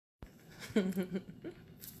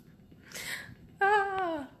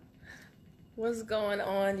What's going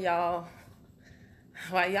on, y'all?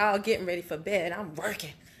 While y'all getting ready for bed, I'm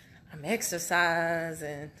working. I'm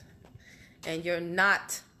exercising. And you're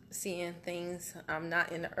not seeing things. I'm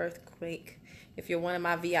not in the earthquake. If you're one of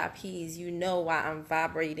my VIPs, you know why I'm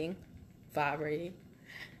vibrating.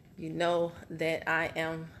 You know that I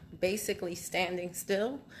am basically standing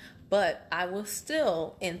still, but I will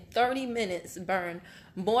still in 30 minutes burn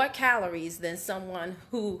more calories than someone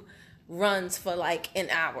who runs for like an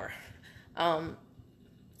hour. And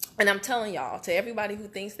I'm telling y'all, to everybody who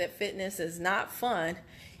thinks that fitness is not fun,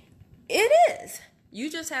 it is. You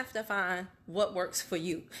just have to find what works for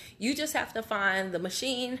you. You just have to find the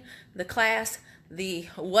machine, the class, the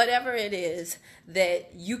whatever it is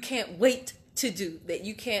that you can't wait to do, that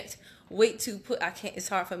you can't wait to put. It's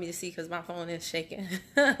hard for me to see because my phone is shaking.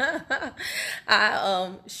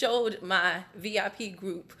 I showed my VIP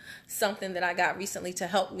group something that I got recently to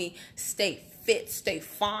help me stay fit, stay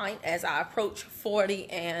fine as I approach 40,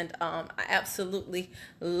 and I absolutely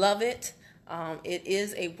love it. It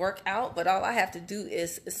is a workout, but all I have to do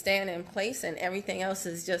is stand in place and everything else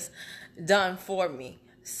is just done for me.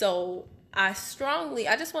 So I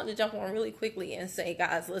just want to jump on really quickly and say,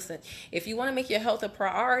 guys, listen, if you want to make your health a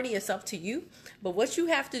priority, it's up to you. But what you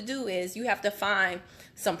have to do is you have to find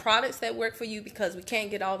some products that work for you, because we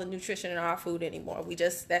can't get all the nutrition in our food anymore.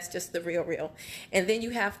 That's just the real. And then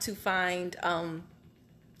you have to find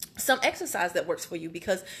some exercise that works for you,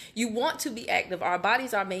 because you want to be active. Our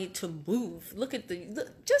bodies are made to move.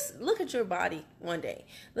 Just look at your body one day.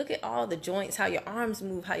 Look at all the joints, how your arms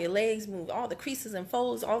move, how your legs move, all the creases and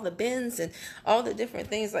folds, all the bends and all the different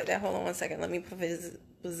things like that. Hold on one second. Let me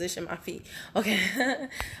position my feet. Okay.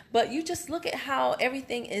 But you just look at how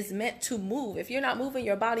everything is meant to move. If you're not moving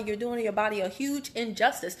your body, you're doing your body a huge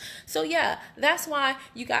injustice. So yeah, that's why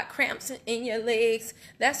you got cramps in your legs.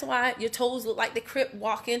 That's why your toes look like the crip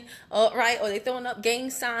walking, right? Or they throwing up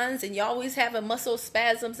gang signs and you always having muscle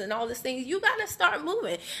spasms and all these things. You got to start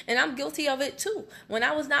moving. And I'm guilty of it too. When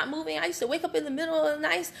I was not moving, I used to wake up in the middle of the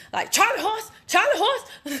night like, Charlie horse.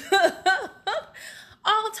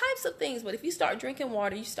 All types of things. But if you start drinking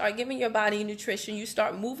water, you start giving your body nutrition, you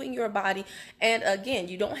start moving your body. And again,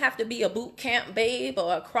 you don't have to be a boot camp babe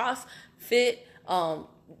or a CrossFit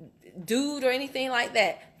dude or anything like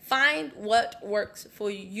that. Find what works for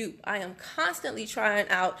you. I am constantly trying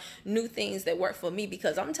out new things that work for me,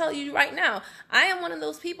 because I'm telling you right now, I am one of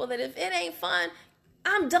those people that if it ain't fun,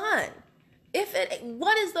 I'm done.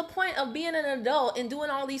 What is the point of being an adult and doing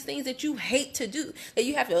all these things that you hate to do? That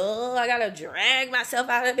you have to, I gotta drag myself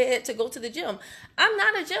out of bed to go to the gym. I'm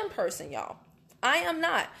not a gym person, y'all. I am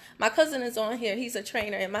not. My cousin is on here. He's a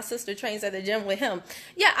trainer, and my sister trains at the gym with him.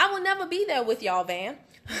 Yeah, I will never be there with y'all, Van.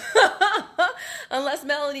 Unless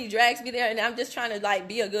Melody drags me there and I'm just trying to like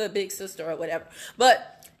be a good big sister or whatever.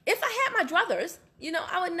 But if I had my druthers,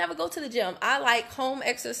 I would never go to the gym. I like home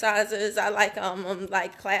exercises. I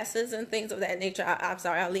like classes and things of that nature. I'm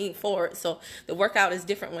sorry, I lean forward. So the workout is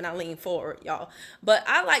different when I lean forward, y'all. But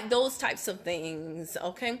I like those types of things,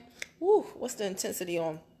 okay? Woo, what's the intensity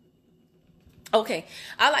on? Okay,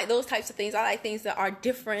 I like those types of things. I like things that are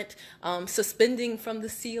different, suspending from the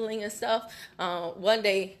ceiling and stuff. One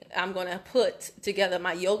day I'm going to put together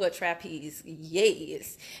my yoga trapeze,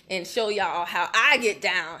 yes, and show y'all how I get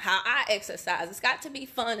down, how I exercise. It's got to be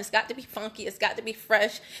fun. It's got to be funky. It's got to be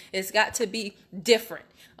fresh. It's got to be different,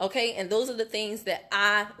 okay? And those are the things that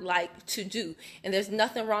I like to do, and there's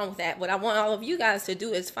nothing wrong with that. What I want all of you guys to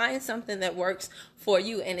do is find something that works for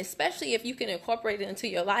you, and especially if you can incorporate it into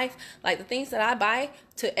your life, like the things that I buy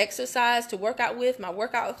to exercise, to work out with, my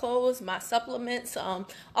workout clothes, my supplements,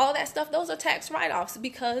 all that stuff, those are tax write-offs,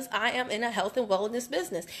 because I am in a health and wellness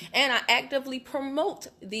business, and I actively promote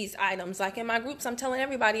these items. Like in my groups, I'm telling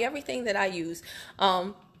everybody everything that I use,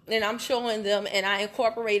 and I'm showing them, and I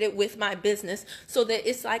incorporate it with my business so that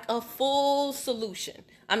it's like a full solution.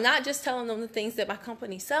 I'm not just telling them the things that my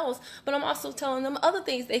company sells, but I'm also telling them other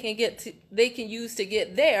things they can use to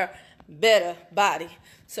get their better body.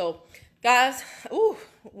 So, guys,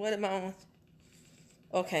 what am I on?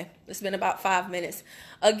 Okay, it's been about 5 minutes.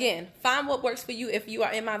 Again, find what works for you. If you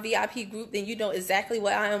are in my VIP group, then you know exactly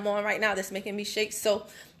what I am on right now that's making me shake. So,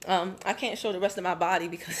 I can't show the rest of my body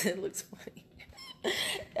because it looks funny.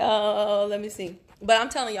 Let me see. But I'm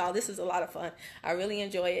telling y'all, this is a lot of fun. I really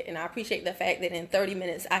enjoy it, and I appreciate the fact that in 30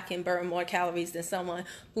 minutes I can burn more calories than someone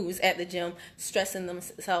who's at the gym stressing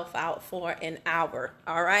themselves out for an hour.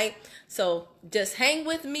 All right? So just hang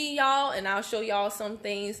with me, y'all, and I'll show y'all some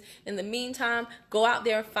things. In the meantime, go out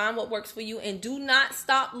there and find what works for you, and do not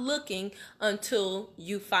stop looking until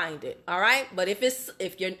you find it. All right? But if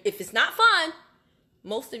it's not fun,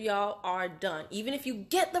 most of y'all are done. Even if you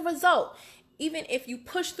get the result, even if you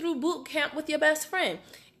push through boot camp with your best friend,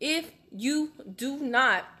 if you do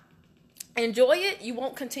not enjoy it, you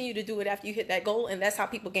won't continue to do it after you hit that goal. And that's how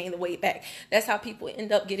people gain the weight back. That's how people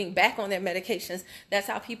end up getting back on their medications. That's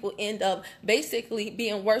how people end up basically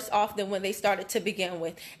being worse off than when they started to begin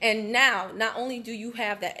with. And now, not only do you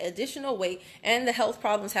have that additional weight and the health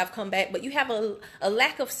problems have come back, but you have a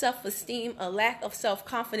lack of self-esteem, a lack of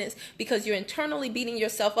self-confidence, because you're internally beating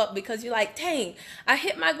yourself up because you're like, dang, I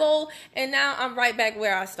hit my goal and now I'm right back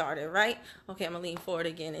where I started, right? Okay, I'm gonna lean forward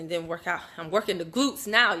again and then work out. I'm working the glutes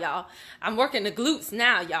now, y'all. I'm working the glutes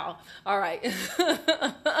now, y'all. All right.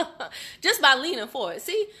 Just by leaning forward.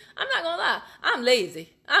 See, I'm not gonna lie. I'm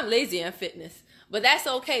lazy. I'm lazy in fitness. But that's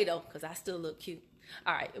okay though, because I still look cute.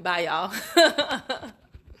 All right. Bye, y'all.